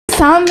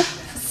some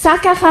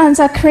soccer fans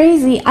are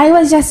crazy. I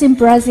was just in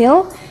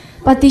Brazil,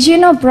 but did you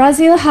know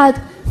Brazil had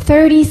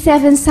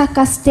 37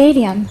 soccer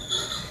stadiums?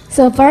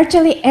 So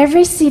virtually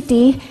every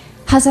city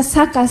has a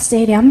soccer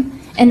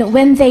stadium, and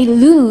when they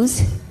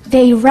lose,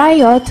 they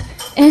riot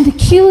and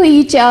kill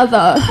each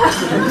other.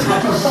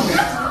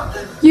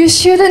 You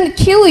shouldn't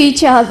kill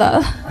each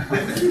other.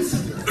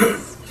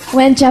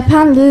 When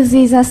Japan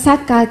loses a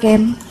soccer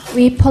game,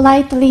 we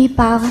politely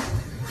bow,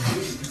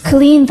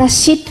 clean the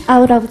shit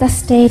out of the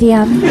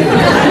stadium,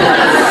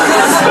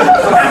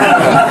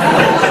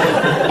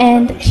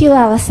 and kill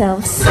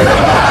ourselves.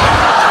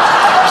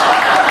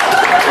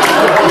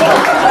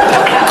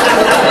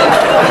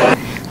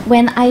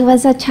 When I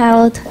was a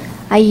child,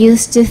 I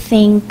used to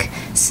think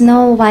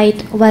Snow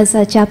White was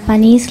a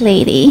Japanese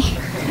lady.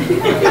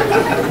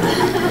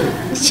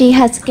 She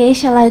has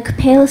geisha-like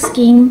pale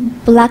skin,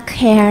 black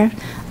hair,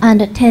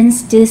 and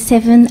tends to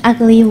 7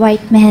 ugly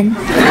white men.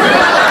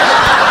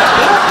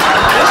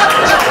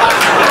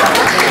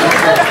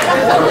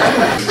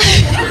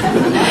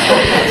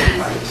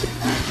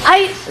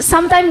 I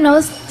sometimes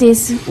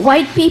notice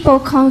white people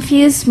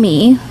confuse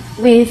me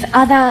with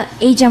other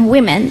Asian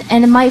women,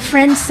 and my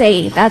friends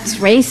say that's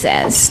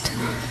racist.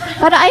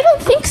 But I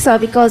don't think so,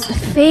 because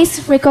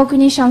face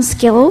recognition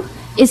skill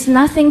is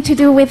nothing to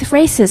do with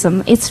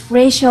racism. It's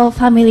racial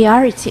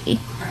familiarity.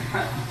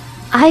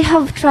 I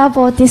have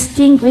trouble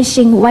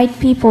distinguishing white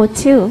people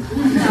too.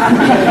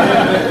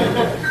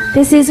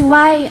 This is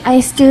why I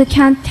still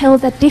can't tell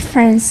the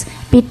difference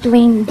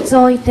between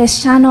Zoe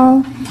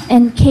Deschanel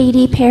and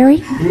Katy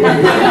Perry,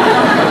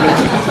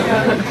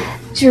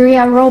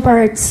 Julia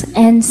Roberts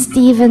and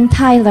Steven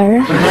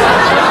Tyler,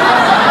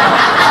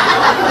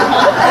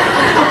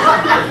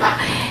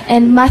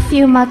 and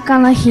Matthew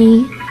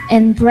McConaughey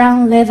and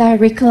brown leather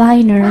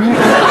recliner.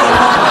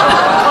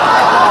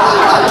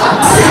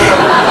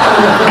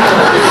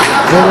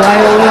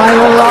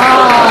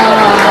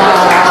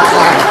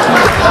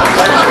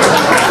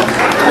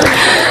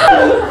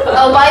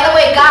 Oh, by the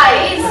way,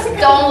 guys,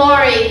 don't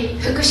worry.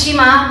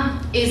 Fukushima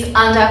is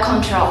under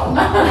control.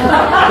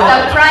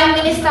 The Prime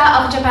Minister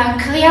of Japan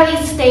clearly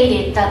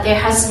stated that there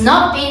has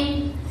not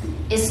been,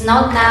 is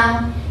not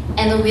now,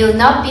 and will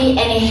not be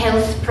any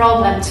health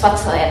problems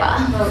whatsoever.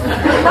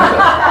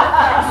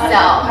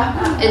 So,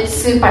 it's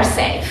super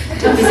safe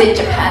to visit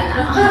Japan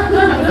now.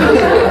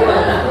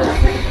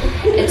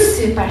 It's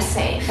super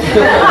safe.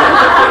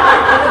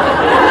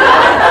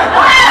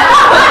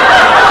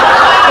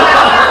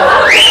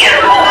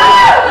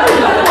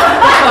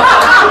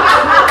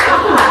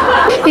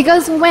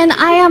 Because when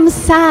I am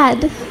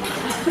sad,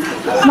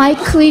 my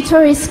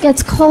clitoris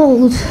gets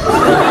cold.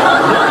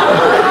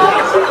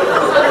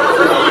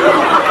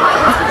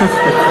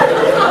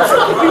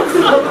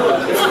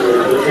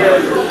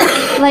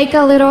 Like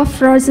a little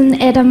frozen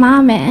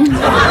edamame.